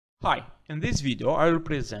Hi, in this video I will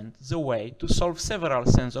present the way to solve several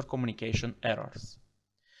sensor communication errors.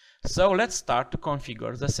 So let's start to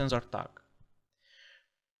configure the sensor tag.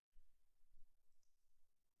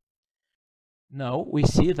 Now we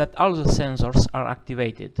see that all the sensors are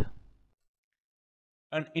activated.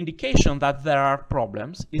 An indication that there are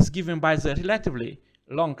problems is given by the relatively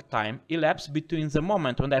long time elapsed between the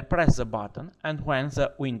moment when I press the button and when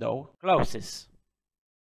the window closes.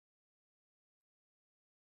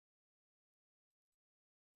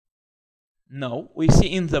 Now we see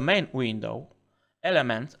in the main window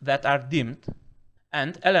elements that are dimmed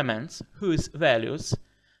and elements whose values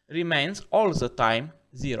remains all the time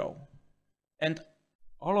 0. And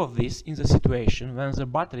all of this in the situation when the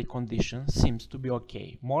battery condition seems to be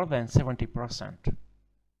okay, more than 70%.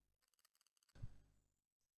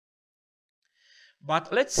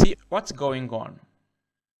 But let's see what's going on.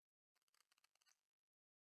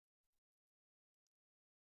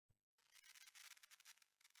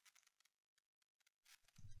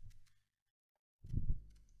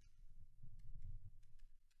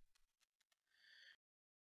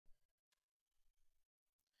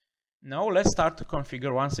 Now let's start to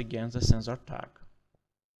configure once again the sensor tag.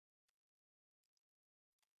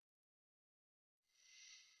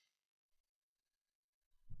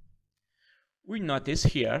 We notice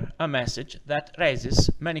here a message that raises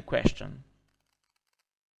many questions.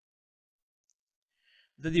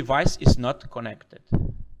 The device is not connected.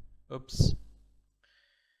 Oops.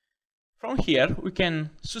 From here we can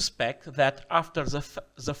suspect that after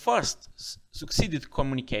the first succeeded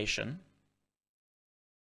communication,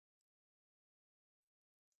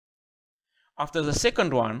 after the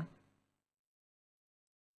second one,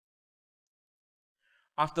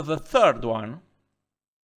 after the third one,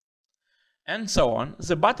 and so on,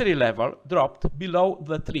 the battery level dropped below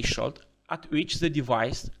the threshold at which the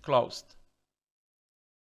device closed.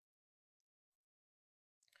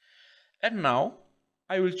 And now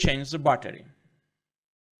I will change the battery.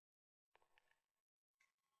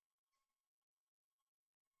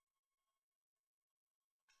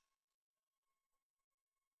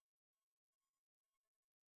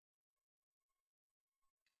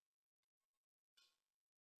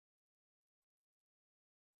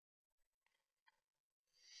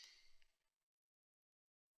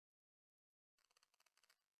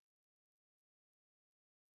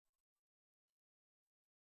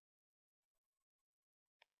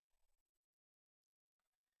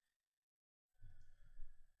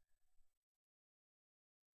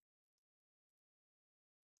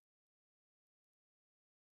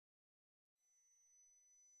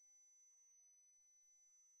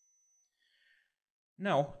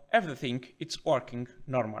 Now everything is working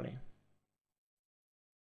normally.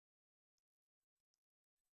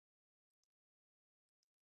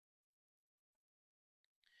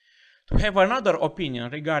 To have another opinion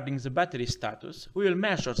regarding the battery status, we will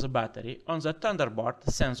measure the battery on the Thunderbolt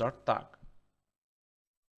sensor tag.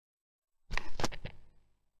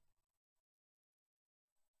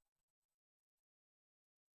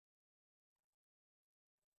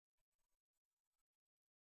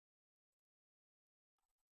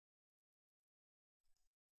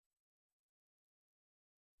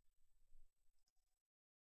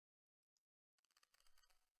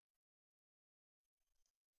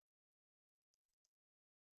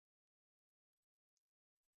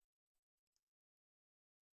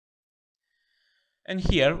 And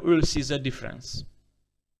here we will see the difference.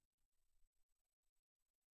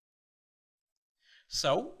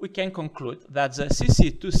 So we can conclude that the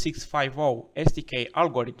CC2650STK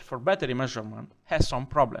algorithm for battery measurement has some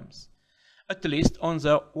problems, at least on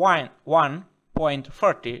the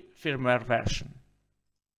 1.30 firmware version.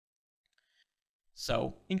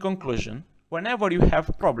 So, in conclusion, whenever you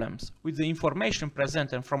have problems with the information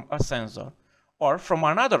presented from a sensor or from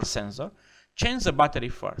another sensor, change the battery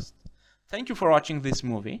first. Thank you for watching this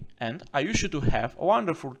movie, and I wish you to have a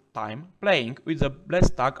wonderful time playing with the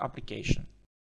blessTag application.